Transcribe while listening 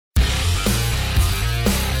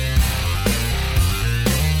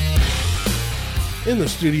In the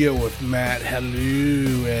studio with Matt.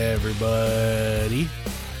 Hello, everybody.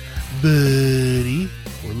 Buddy.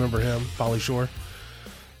 Remember him? Pauly Shore?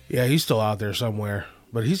 Yeah, he's still out there somewhere.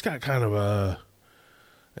 But he's got kind of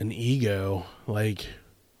an ego. Like,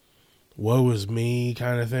 woe is me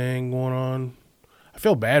kind of thing going on. I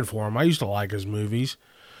feel bad for him. I used to like his movies.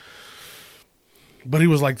 But he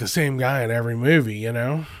was like the same guy in every movie, you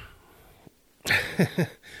know?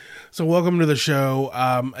 So welcome to the show.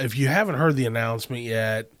 If you haven't heard the announcement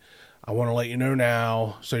yet, I want to let you know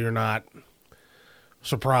now so you're not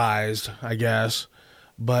surprised, I guess.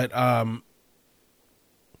 But I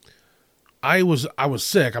was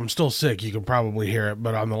sick. I'm still sick. You can probably hear it.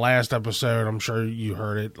 But on the last episode, I'm sure you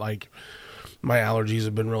heard it. Like, my allergies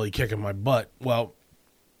have been really kicking my butt. Well,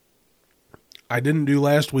 I didn't do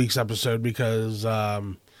last week's episode because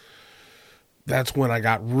that's when I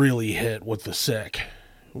got really hit with the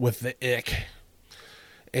ick.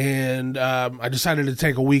 And I decided to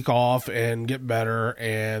take a week off and get better,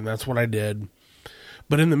 and that's what I did.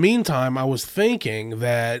 But in the meantime, I was thinking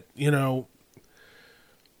that, you know,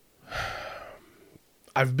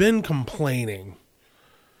 I've been complaining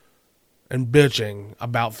and bitching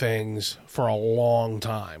about things for a long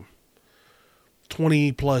time.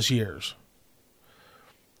 20 plus years.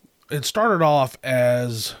 It started off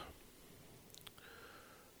as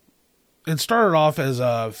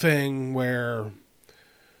a thing where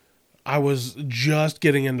I was just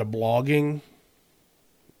getting into blogging,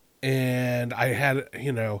 and I had,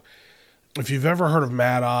 you know, if you've ever heard of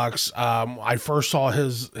Maddox, I first saw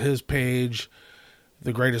his page,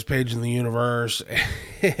 the greatest page in the universe,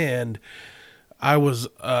 and I was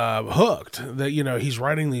hooked that, you know, he's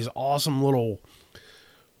writing these awesome little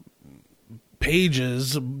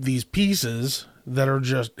pages, these pieces that are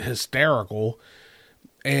just hysterical.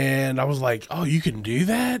 And I was like, oh, you can do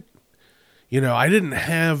that? You know, I didn't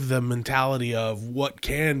have the mentality of what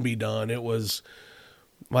can be done. It was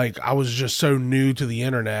like, I was just so new to the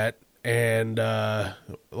internet and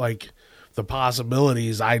like the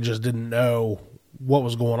possibilities, I just didn't know what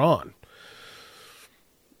was going on.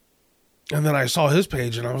 And then I saw his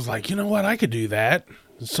page and I was like, you know what? I could do that.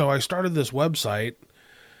 So I started this website.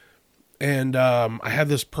 And I had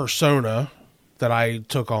this persona that I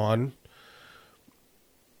took on.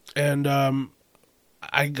 And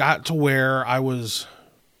I got to where I was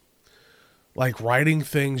like writing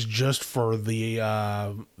things just for the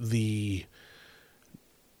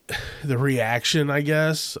reaction, I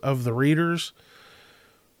guess, of the readers.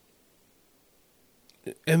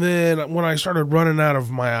 And then when I started running out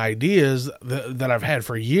of my ideas that I've had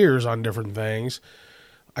for years on different things,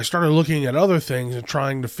 I started looking at other things and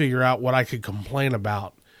trying to figure out what I could complain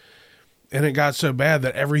about. And it got so bad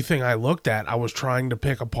that everything I looked at, I was trying to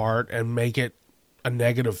pick apart and make it a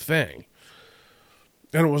negative thing.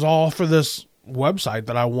 And it was all for this website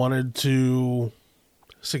that I wanted to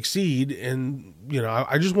succeed in. You know,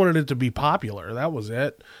 I just wanted it to be popular. That was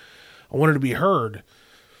it. I wanted to be heard.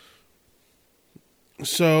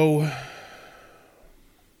 So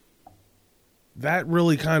that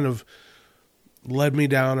really kind of led me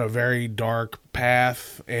down a very dark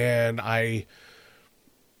path, and my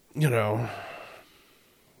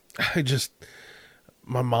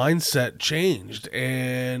mindset changed,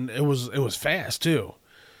 and it was fast too.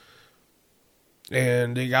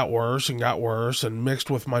 And it got worse and mixed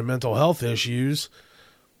with my mental health issues,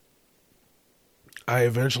 I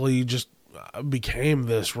eventually just became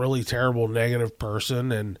this really terrible negative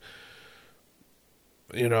person. And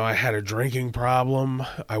you know, I had a drinking problem.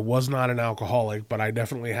 I was not an alcoholic, but I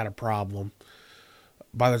definitely had a problem.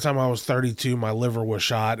 By the time I was 32, my liver was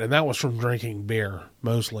shot, and that was from drinking beer,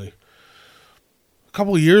 mostly. A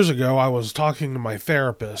couple of years ago, I was talking to my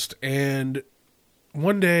therapist, and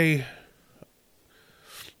one day,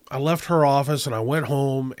 I left her office, and I went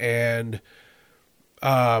home, and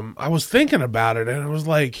I was thinking about it, and I was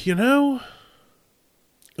like, you know,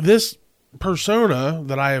 this persona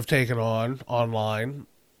that I have taken on online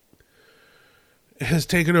has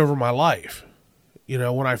taken over my life. You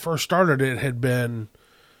know, when I first started, it had been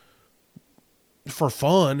for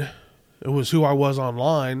fun. It was who I was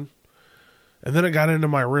online. And then it got into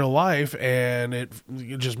my real life, and it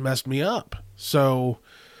just messed me up. So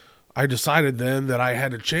I decided then that I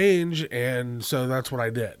had to change, and so that's what I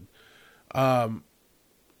did. I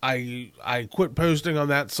quit posting on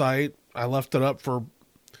that site. I left it up for,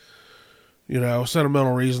 you know,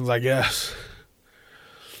 sentimental reasons, I guess.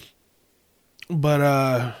 But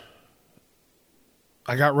I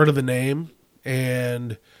got rid of the name,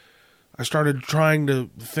 and I started trying to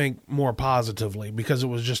think more positively, because it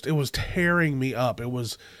was tearing me up. It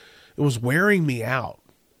was wearing me out.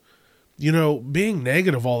 being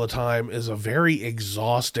negative all the time is a very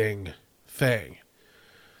exhausting thing.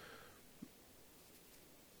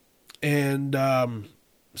 And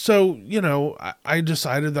so, I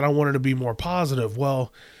decided that I wanted to be more positive.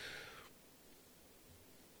 Well,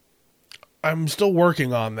 I'm still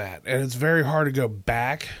working on that, and it's very hard to go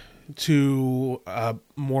back to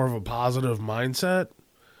more of a positive mindset.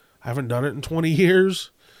 I haven't done it in 20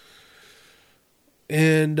 years.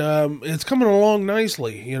 And it's coming along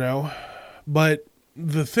nicely, But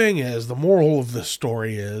the thing is, the moral of this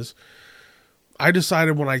story is, I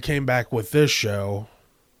decided when I came back with this show,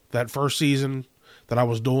 that first season that I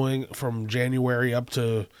was doing from January up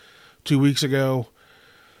to 2 weeks ago,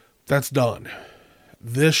 that's done.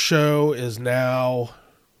 This show is now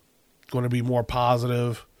going to be more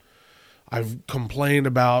positive. I've complained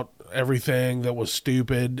about everything that was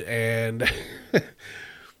stupid, and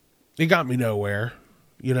it got me nowhere,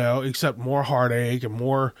 except more heartache and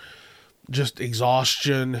more just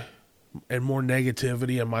exhaustion and more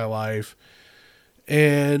negativity in my life.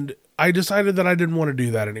 And I decided that I didn't want to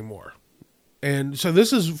do that anymore. And so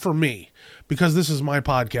this is for me, because this is my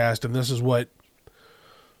podcast, and this is what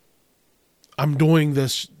I'm doing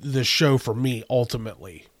this show for me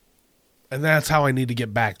ultimately. And that's how I need to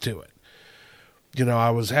get back to it.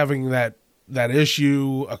 I was having that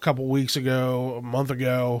issue a couple weeks ago, a month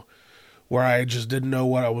ago, where I just didn't know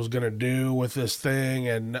what I was going to do with this thing.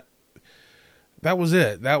 And that was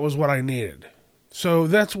it. That was what I needed. So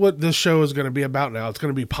that's what this show is going to be about now. It's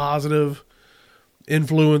going to be positive,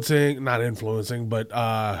 not influencing,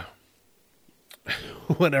 but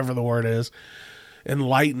whatever the word is,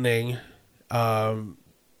 enlightening,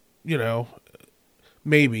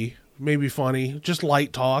 maybe funny, just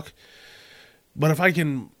light talk. But if I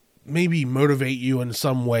can maybe motivate you in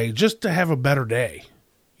some way just to have a better day,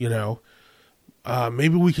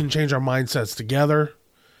 maybe we can change our mindsets together.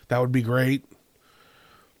 That would be great.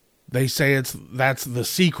 They say that's The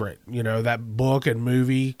Secret, that book and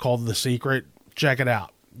movie called The Secret. Check it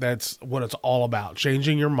out. That's what it's all about.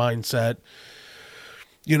 Changing your mindset.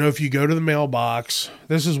 If you go to the mailbox,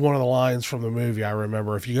 this is one of the lines from the movie I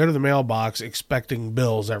remember. If you go to the mailbox expecting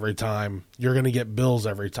bills every time, you're going to get bills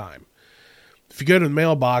every time. If you go to the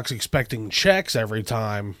mailbox expecting checks every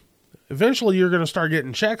time, eventually you're going to start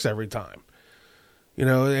getting checks every time.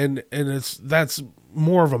 And that's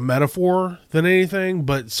more of a metaphor than anything,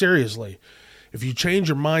 but seriously, if you change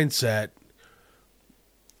your mindset,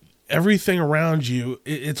 everything around you,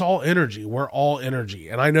 it's all energy. We're all energy.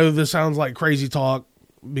 And I know this sounds like crazy talk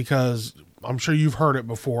because I'm sure you've heard it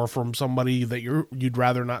before from somebody that you'd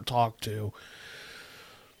rather not talk to.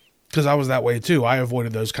 Because I was that way too. I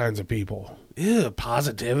avoided those kinds of people. Ew,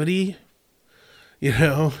 positivity.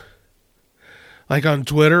 Like on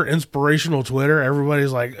Twitter, inspirational Twitter,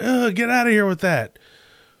 everybody's like, get out of here with that.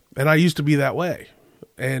 And I used to be that way.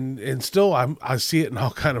 And still I see it and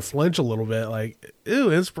I'll kind of flinch a little bit, like,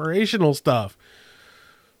 ew, inspirational stuff.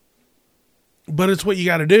 But it's what you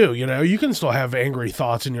got to do, You can still have angry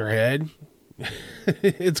thoughts in your head.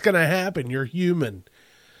 It's going to happen. You're human.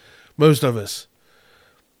 Most of us.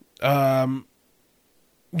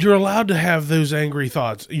 You're allowed to have those angry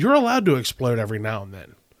thoughts. You're allowed to explode every now and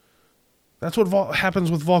then. That's what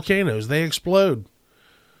happens with volcanoes. They explode.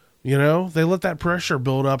 They let that pressure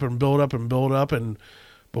build up and build up and build up, and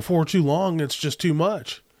before too long, it's just too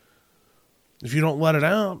much. If you don't let it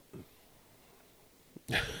out,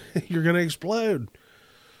 you're going to explode.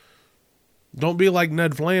 Don't be like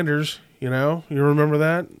Ned Flanders, You remember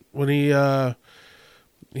that? When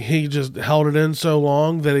he just held it in so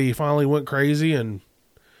long that he finally went crazy, and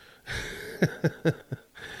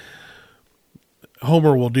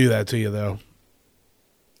Homer will do that to you, though.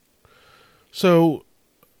 So,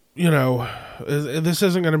 this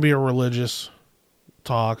isn't going to be a religious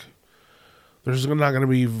talk. There's not going to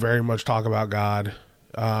be very much talk about God.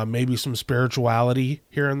 Maybe some spirituality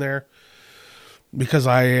here and there, because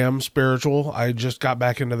I am spiritual. I just got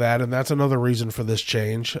back into that, and that's another reason for this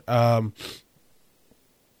change. So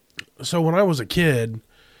when I was a kid,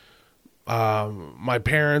 my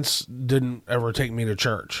parents didn't ever take me to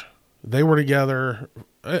church. They were together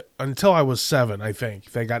until I was 7, I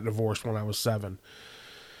think. They got divorced when I was 7.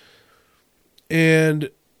 And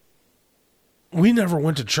we never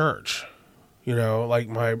went to church. Like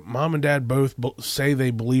my mom and dad both say they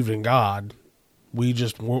believed in God. We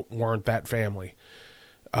just weren't that family.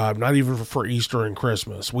 Not even for Easter and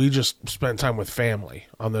Christmas. We just spent time with family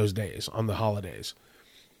on those days, on the holidays.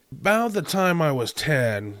 About the time I was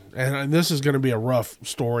 10, and this is going to be a rough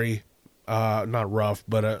story. Not rough,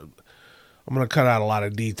 but I'm going to cut out a lot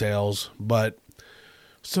of details. But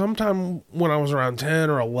sometime when I was around 10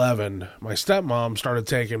 or 11, my stepmom started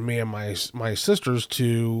taking me and my sisters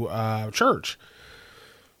to church.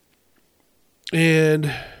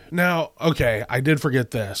 And now, okay, I did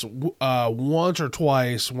forget this. Once or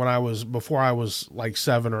twice before I was like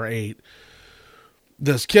 7 or 8,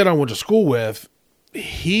 this kid I went to school with,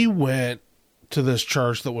 he went to this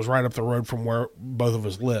church that was right up the road from where both of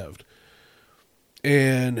us lived.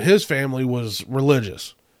 And his family was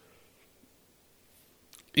religious,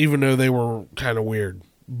 even though they were kind of weird.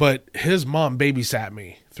 But his mom babysat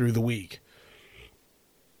me through the week.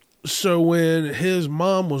 So when his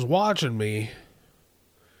mom was watching me,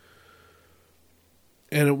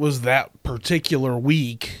 and it was that particular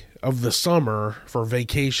week of the summer for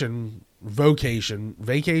vacation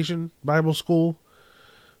Bible school.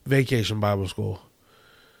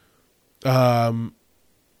 Yeah,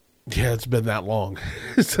 it's been that long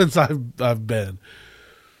since I've been.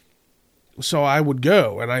 So I would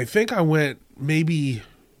go, and I think I went maybe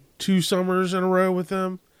 2 summers in a row with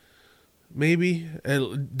them. Maybe,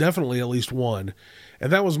 definitely at least one.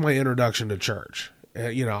 And that was my introduction to church.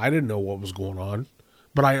 I didn't know what was going on,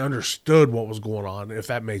 but I understood what was going on, if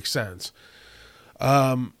that makes sense.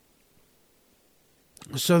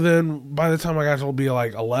 So then by the time I got to be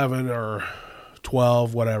like 11 or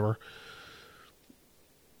 12, whatever,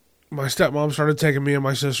 my stepmom started taking me and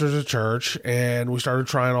my sisters to church, and we started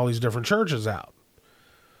trying all these different churches out.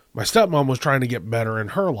 My stepmom was trying to get better in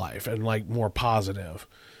her life and like more positive.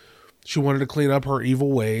 She wanted to clean up her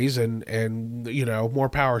evil ways and more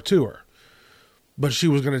power to her. But she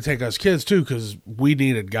was going to take us kids too, because we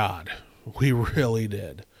needed God. We really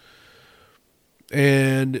did.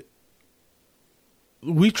 And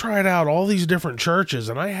we tried out all these different churches,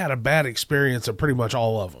 and I had a bad experience at pretty much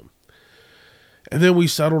all of them. And then we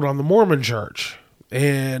settled on the Mormon church.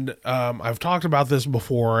 And I've talked about this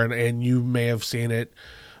before, and you may have seen it.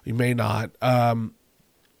 You may not.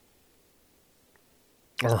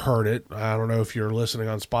 Or heard it. I don't know if you're listening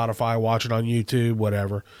on Spotify, watching on YouTube,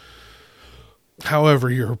 whatever. However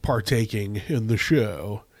you're partaking in the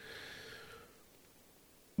show.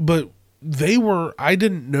 But I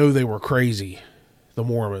didn't know they were crazy, the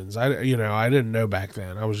Mormons. I didn't know back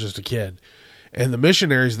then. I was just a kid. And the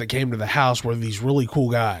missionaries that came to the house were these really cool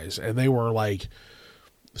guys. And they were like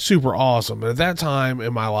super awesome. And at that time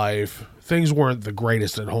in my life, things weren't the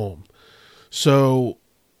greatest at home. So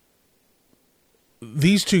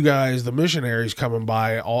these 2 guys, the missionaries coming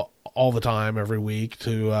by all the time every week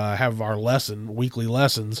to have our weekly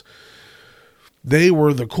lessons, they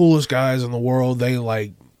were the coolest guys in the world. They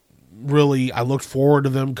really, I looked forward to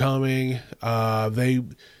them coming. They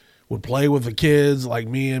would play with the kids, like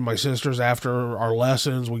me and my sisters. After our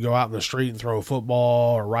lessons, we'd go out in the street and throw a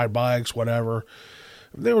football or ride bikes, whatever.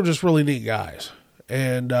 They were just really neat guys.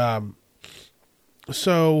 And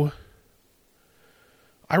so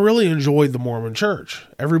I really enjoyed the Mormon church.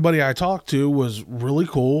 Everybody I talked to was really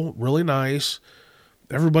cool, really nice.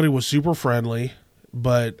 Everybody was super friendly,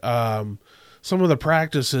 but some of the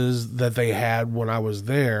practices that they had when I was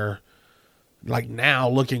there, like now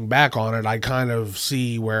looking back on it, I kind of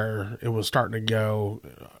see where it was starting to go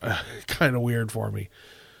kind of weird for me.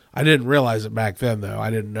 I didn't realize it back then, though.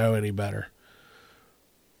 I didn't know any better.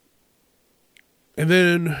 And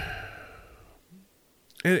then,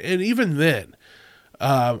 and even then,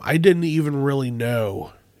 I didn't even really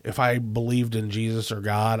know if I believed in Jesus or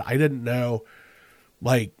God. I didn't know,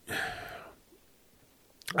 I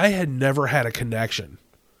had never had a connection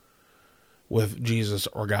with Jesus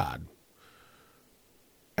or God.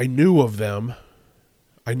 I knew of them.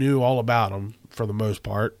 I knew all about them for the most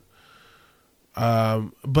part.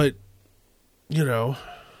 But,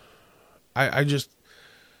 I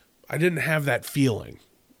didn't have that feeling.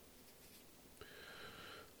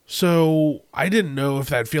 So I didn't know if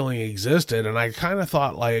that feeling existed, and I kind of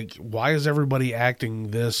thought, why is everybody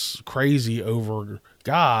acting this crazy over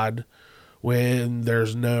God when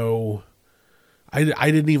there's no... I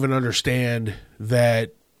didn't even understand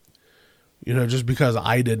that, just because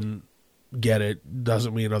I didn't get it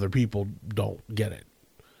doesn't mean other people don't get it.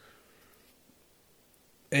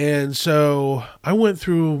 And so I went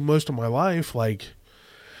through most of my life,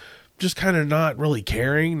 just kind of not really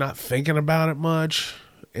caring, not thinking about it much.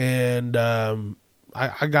 And I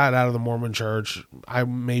got out of the Mormon church. I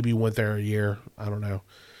maybe went there a year. I don't know.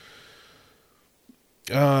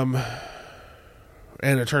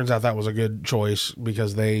 And it turns out that was a good choice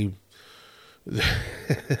because they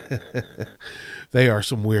are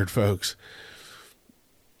some weird folks.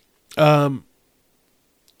 I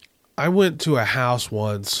went to a house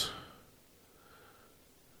once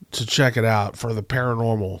to check it out for the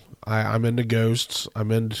paranormal. I'm into ghosts.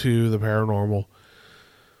 I'm into the paranormal.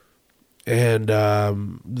 And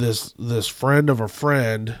this friend of a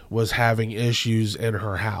friend was having issues in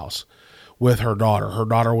her house with her daughter. Her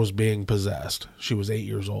daughter was being possessed. She was 8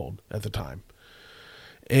 years old at the time.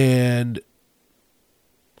 And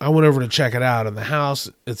I went over to check it out, and the house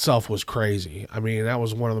itself was crazy. I mean, that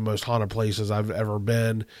was one of the most haunted places I've ever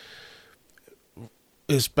been,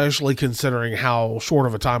 especially considering how short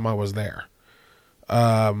of a time I was there.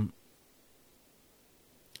 And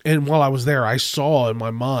while I was there, I saw in my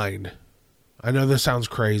mind, I know this sounds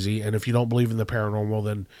crazy, and if you don't believe in the paranormal,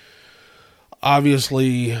 then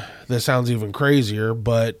obviously this sounds even crazier,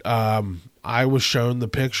 but I was shown the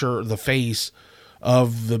picture, the face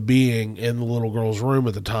of the being in the little girl's room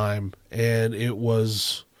at the time, and it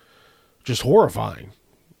was just horrifying.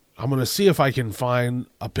 I'm going to see if I can find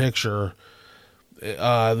a picture.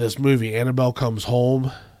 This movie, Annabelle Comes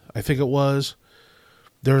Home, I think it was.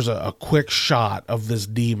 There's a quick shot of this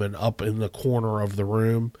demon up in the corner of the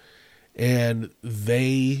room, and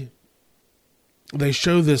they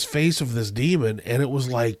show this face of this demon, and it was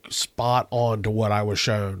like spot on to what I was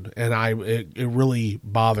shown, and it really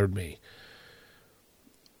bothered me.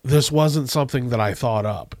 This wasn't something that I thought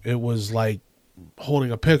up. It was like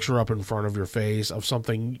holding a picture up in front of your face of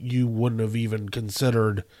something you wouldn't have even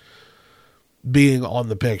considered being on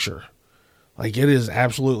the picture. Like, it is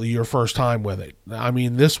absolutely your first time with it. I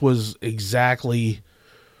mean, this was exactly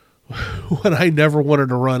what I never wanted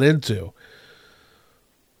to run into.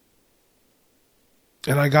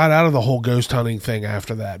 And I got out of the whole ghost hunting thing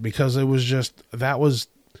after that, because it was just, that was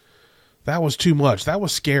too much. That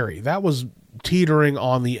was scary. That was teetering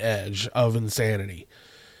on the edge of insanity.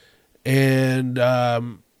 And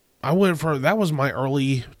I went for, that was my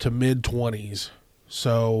early to mid 20s.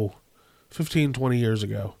 So 15, 20 years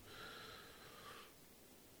ago.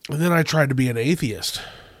 And then I tried to be an atheist,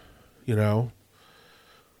 you know,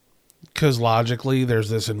 because logically there's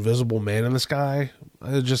this invisible man in the sky.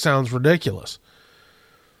 It just sounds ridiculous.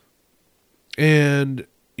 And,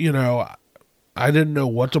 you know, I didn't know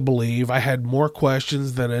what to believe. I had more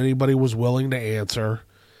questions than anybody was willing to answer.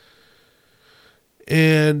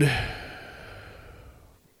 And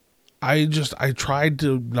I tried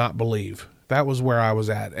to not believe. That was where I was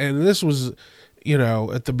at. And this was, you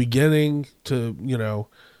know, at the beginning to, you know,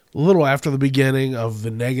 a little after the beginning of the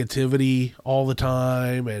negativity all the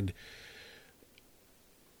time. And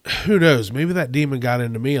who knows, maybe that demon got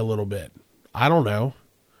into me a little bit. I don't know.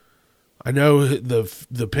 I know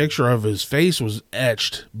the picture of his face was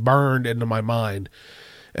etched, burned into my mind,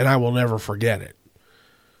 and I will never forget it.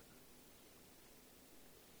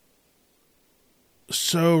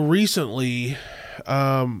 So recently,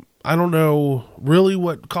 I don't know really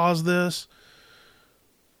what caused this,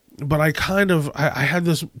 but I had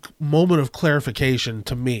this moment of clarification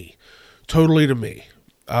to me, totally to me.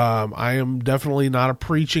 I am definitely not a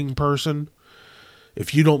preaching person.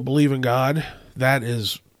 If you don't believe in God, that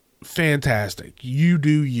is fantastic. You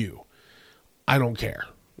do you. I don't care.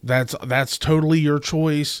 That's totally your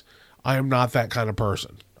choice. I am not that kind of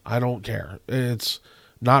person. I don't care. It's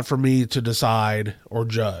not for me to decide or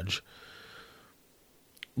judge.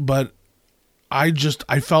 But I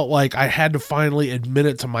felt like I had to finally admit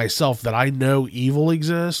it to myself that I know evil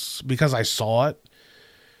exists because I saw it.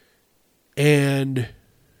 And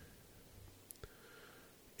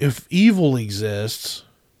if evil exists,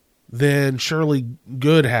 then surely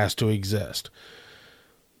good has to exist.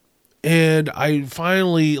 And I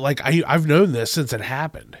finally, like, I've known this since it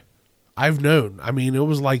happened. I've known. I mean, it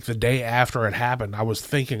was like the day after it happened, I was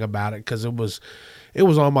thinking about it because it was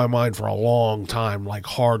on my mind for a long time, like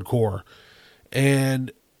hardcore.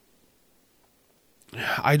 And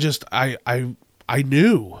I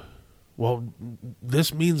knew, well,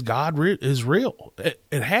 this means God is real.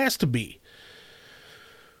 It has to be.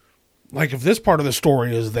 Like, if this part of the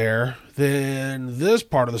story is there, then this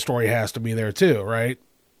part of the story has to be there too, right?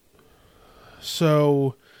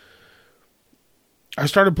 So I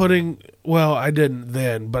started I didn't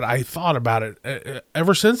then, but I thought about it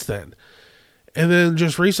ever since then. And then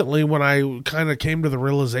just recently when I kind of came to the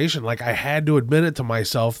realization, like, I had to admit it to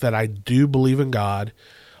myself that I do believe in God.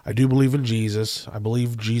 I do believe in Jesus. I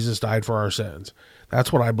believe Jesus died for our sins.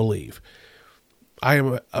 That's what I believe. I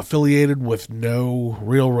am affiliated with no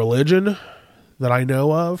real religion that I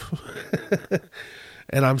know of,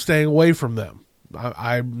 and I'm staying away from them.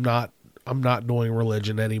 I'm not doing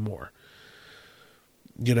religion anymore.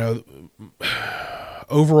 You know,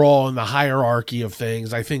 overall in the hierarchy of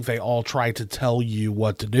things, I think they all try to tell you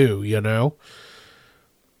what to do, you know?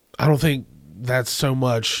 I don't think that's so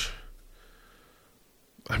much.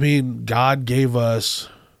 I mean, God gave us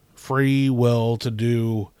free will to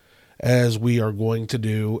do as we are going to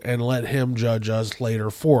do, and let him judge us later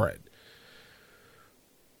for it.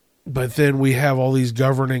 But then we have all these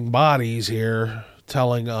governing bodies here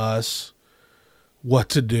telling us what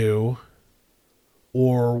to do,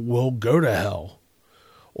 or we'll go to hell,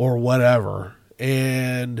 or whatever.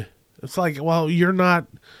 And it's like, well, you're not,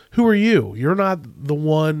 who are you? You're not the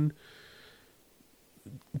one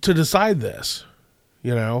to decide this,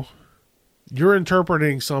 you know? You're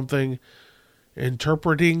interpreting something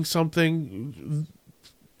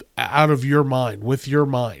out of your mind, with your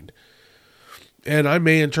mind. And I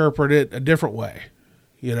may interpret it a different way,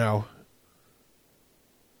 you know?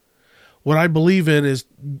 What I believe in is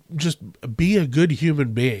just be a good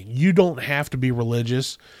human being. You don't have to be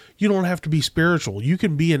religious. You don't have to be spiritual. You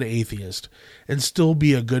can be an atheist and still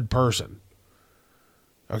be a good person.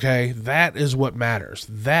 Okay? That is what matters.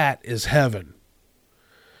 That is heaven.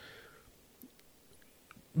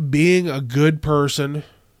 Being a good person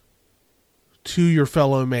to your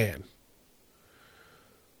fellow man.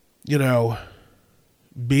 You know,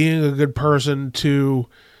 being a good person to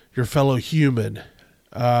your fellow human.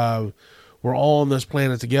 We're all on this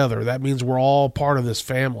planet together. That means we're all part of this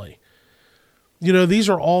family. You know, these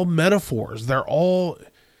are all metaphors. They're all,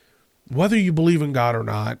 whether you believe in God or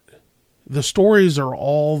not, the stories are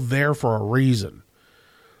all there for a reason.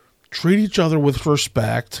 Treat each other with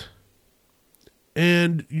respect.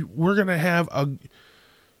 And we're going to have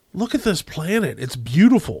look at this planet. It's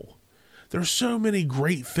beautiful. There's so many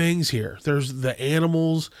great things here. There's the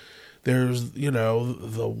animals. There's, you know,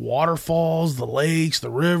 the waterfalls, the lakes, the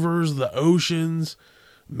rivers, the oceans,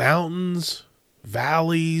 mountains,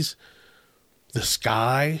 valleys. The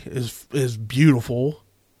sky is beautiful,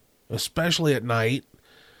 especially at night.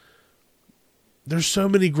 There's so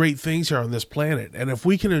many great things here on this planet. And if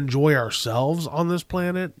we can enjoy ourselves on this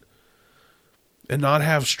planet and not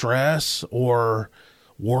have stress or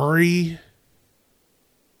worry,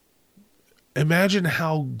 imagine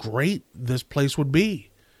how great this place would be.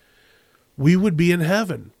 We would be in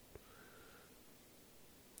heaven.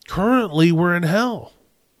 Currently, we're in hell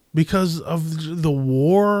because of the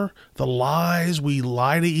war, the lies. We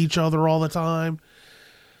lie to each other all the time.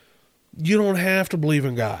 You don't have to believe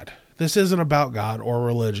in God. This isn't about God or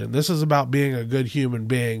religion. This is about being a good human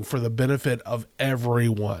being for the benefit of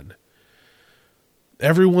everyone.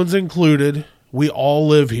 Everyone's included. We all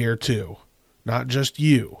live here too, not just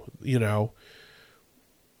you, you know.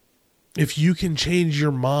 If you can change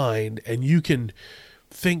your mind and you can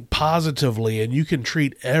think positively and you can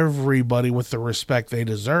treat everybody with the respect they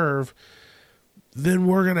deserve, then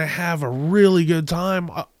we're going to have a really good time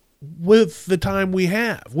with the time we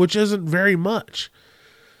have, which isn't very much.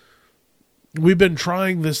 We've been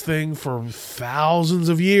trying this thing for thousands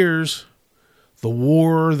of years. The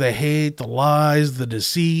war, the hate, the lies, the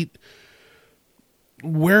deceit.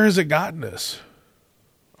 Where has it gotten us?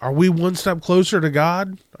 Are we one step closer to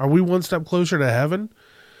God? Are we one step closer to heaven?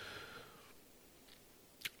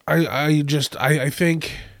 I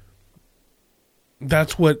think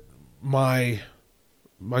that's what my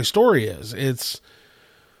story is.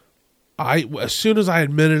 As soon as I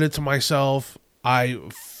admitted it to myself, I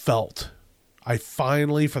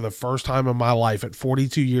finally, for the first time in my life at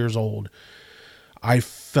 42 years old, I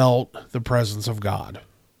felt the presence of God.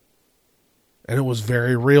 And it was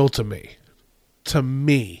very real to me. To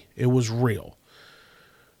me, it was real.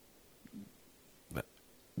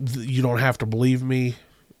 You don't have to believe me.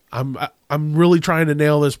 I'm really trying to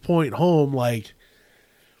nail this point home. Like,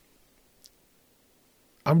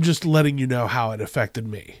 I'm just letting you know how it affected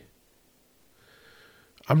me.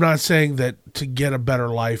 I'm not saying that to get a better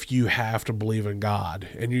life, you have to believe in God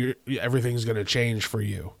and everything's going to change for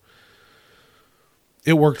you.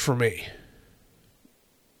 It worked for me.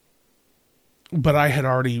 But I had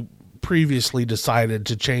already previously decided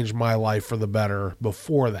to change my life for the better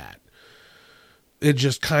before that. It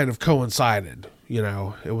just kind of coincided, you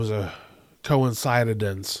know. It was a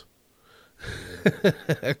coincidence.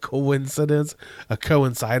 A coincidence? A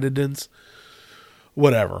coincidence?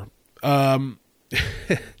 Whatever.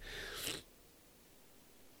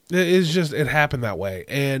 It happened that way.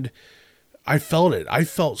 And I felt it. I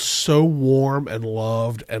felt so warm and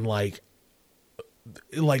loved and like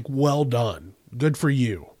well done. Good for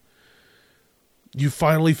you. You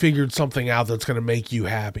finally figured something out that's going to make you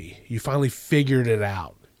happy. You finally figured it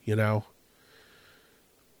out, you know?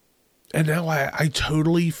 And now I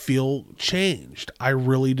totally feel changed. I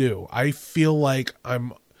really do. I feel like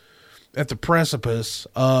I'm at the precipice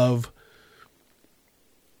of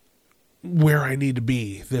where I need to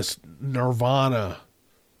be. This nirvana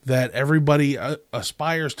that everybody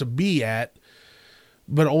aspires to be at,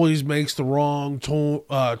 but always makes the wrong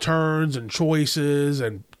turns and choices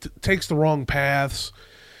and takes the wrong paths.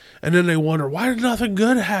 And then they wonder, why did nothing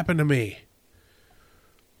good happen to me?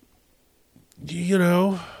 you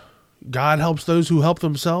know, God helps those who help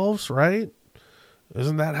themselves, right?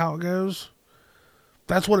 Isn't that how it goes?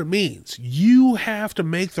 That's what it means. You have to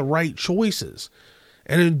make the right choices.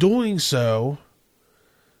 And in doing so,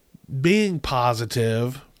 being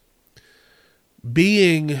positive,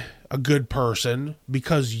 being a good person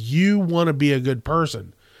because you want to be a good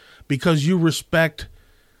person, because you respect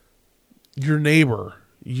your neighbor,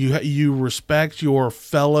 you respect your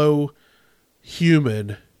fellow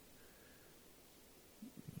human,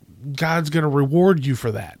 God's going to reward you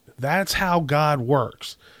for that. That's how God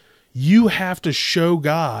works. You have to show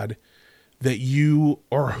God that you,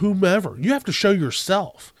 or whomever, you have to show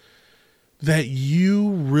yourself that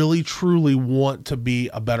you really truly want to be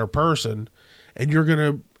a better person, and you're going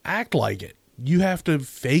to act like it. You have to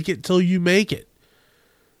fake it till you make it.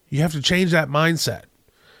 You have to change that mindset.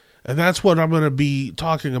 And that's what I'm going to be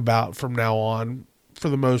talking about from now on, for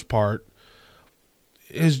the most part,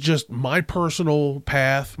 is just my personal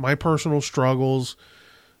path, my personal struggles,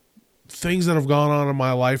 things that have gone on in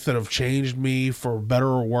my life that have changed me for better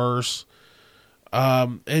or worse.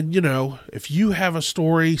 And, you know, if you have a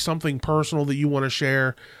story, something personal that you want to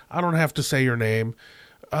share, I don't have to say your name.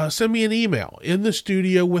 Send me an email,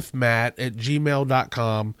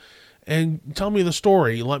 inthestudioWithMatt@gmail.com, and tell me the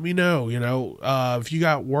story. Let me know, you know, if you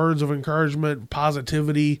got words of encouragement,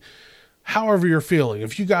 positivity, however you're feeling.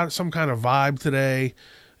 If you got some kind of vibe today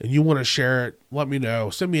and you want to share it, let me know.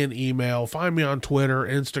 Send me an email. Find me on Twitter,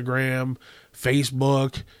 Instagram,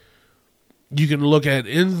 Facebook. You can look at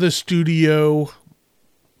In the Studio.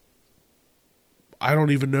 I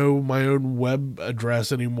don't even know my own web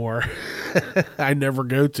address anymore. I never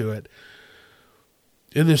go to it.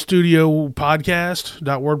 In the Studio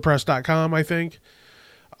podcast.wordpress.com, I think.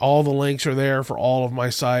 All the links are there for all of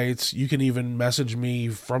my sites. You can even message me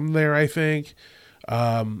from there, I think.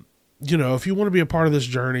 You know, if you want to be a part of this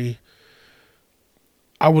journey,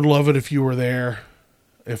 I would love it if you were there.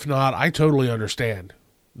 If not, I totally understand.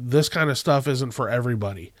 This kind of stuff isn't for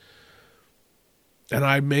everybody. And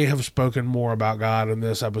I may have spoken more about God in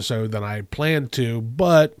this episode than I planned to,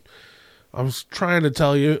 but I was trying to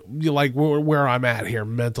tell you, like, where I'm at here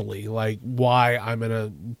mentally, like why I'm in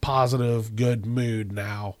a positive, good mood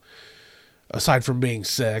now, aside from being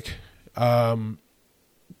sick. I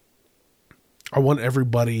want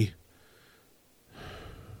everybody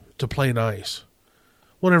to play nice.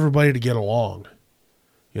 I want everybody to get along,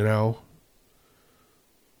 you know?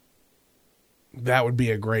 That would be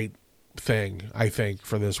a great thing, I think,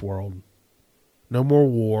 for this world. No more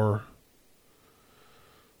war.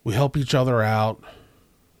 We help each other out.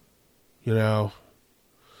 You know,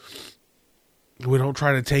 we don't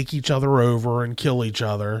try to take each other over and kill each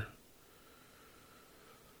other.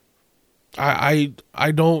 I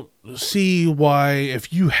don't see why,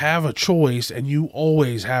 if you have a choice, and you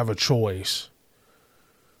always have a choice,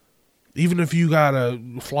 even if you gotta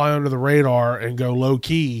fly under the radar and go low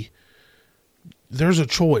key, there's a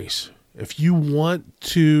choice. If you want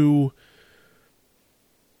to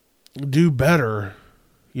do better,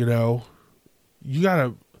 you know, you got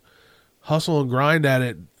to hustle and grind at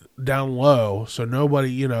it down low. So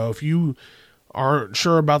nobody, you know, if you aren't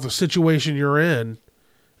sure about the situation you're in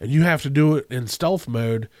and you have to do it in stealth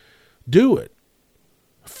mode, do it.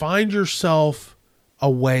 Find yourself a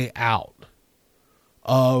way out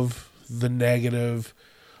of the negative,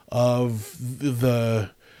 of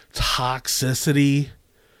the toxicity.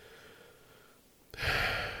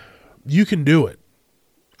 You can do it.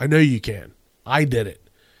 I know you can. I did it.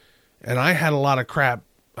 And I had a lot of crap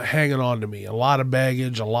hanging on to me, a lot of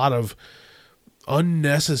baggage, a lot of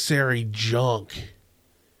unnecessary junk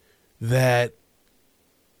that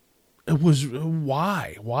it was,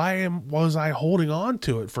 why was I holding on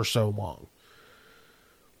to it for so long?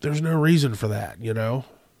 There's no reason for that, you know?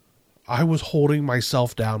 I was holding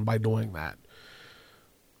myself down by doing that.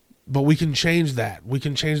 But we can change that. We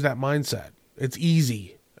can change that mindset. It's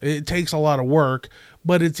easy. It takes a lot of work,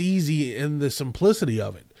 but it's easy in the simplicity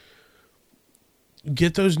of it.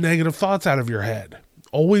 Get those negative thoughts out of your head.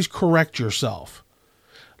 Always correct yourself.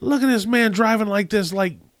 Look at this man driving like this.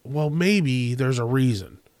 Like, well, maybe there's a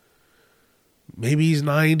reason. Maybe he's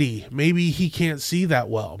 90. Maybe he can't see that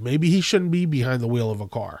well. Maybe he shouldn't be behind the wheel of a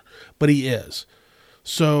car, but he is.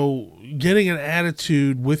 So getting an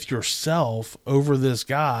attitude with yourself over this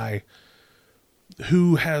guy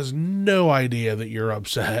who has no idea that you're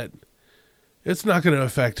upset, it's not going to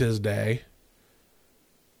affect his day.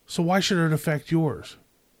 So why should it affect yours?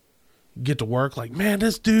 Get to work like, man,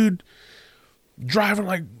 this dude driving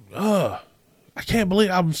like, I can't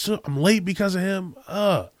believe I'm late because of him.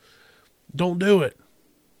 Don't do it.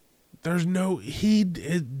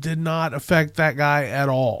 It did not affect that guy at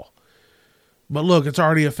all. But look, it's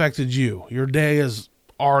already affected you. Your day is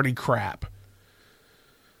already crap.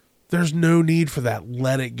 There's no need for that.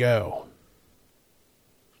 Let it go.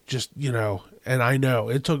 Just, and I know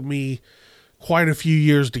it took me quite a few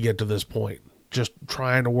years to get to this point. Just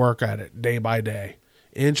trying to work at it day by day,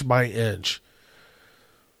 inch by inch.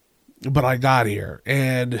 But I got here,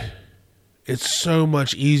 and it's so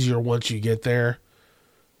much easier once you get there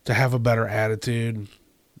to have a better attitude,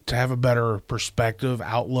 to have a better perspective,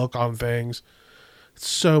 outlook on things. It's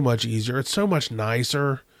so much easier. It's so much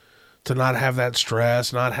nicer to not have that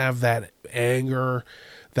stress, not have that anger,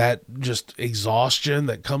 that just exhaustion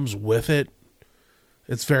that comes with it.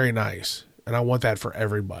 It's very nice. And I want that for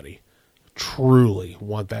everybody. Truly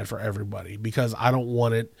want that for everybody, because I don't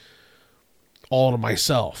want it all to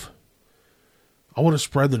myself. I want to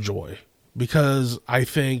spread the joy, because I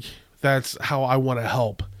think that's how I want to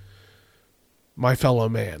help my fellow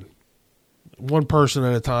man. One person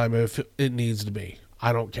at a time if it needs to be.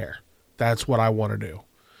 I don't care. That's what I want to do.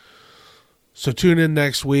 So tune in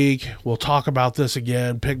next week. We'll talk about this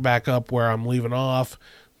again, pick back up where I'm leaving off.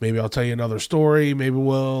 Maybe I'll tell you another story. Maybe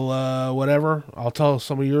we'll, whatever. I'll tell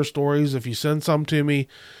some of your stories. If you send some to me,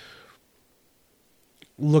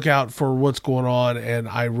 look out for what's going on. And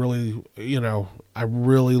I really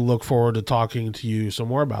look forward to talking to you some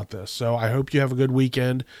more about this. So I hope you have a good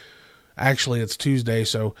weekend. Actually, it's Tuesday,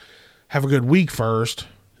 so have a good week first,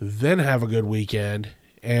 then have a good weekend,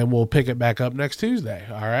 and we'll pick it back up next Tuesday.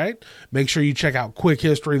 All right? Make sure you check out Quick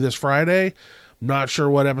History this Friday. I'm not sure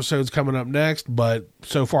what episode's coming up next, but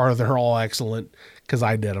so far they're all excellent because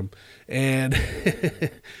I did them. And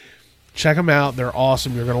check them out. They're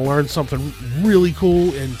awesome. You're going to learn something really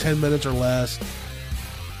cool in 10 minutes or less.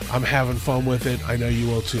 I'm having fun with it. I know you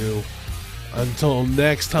will too. Until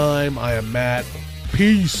next time, I am Matt.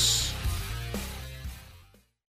 Peace.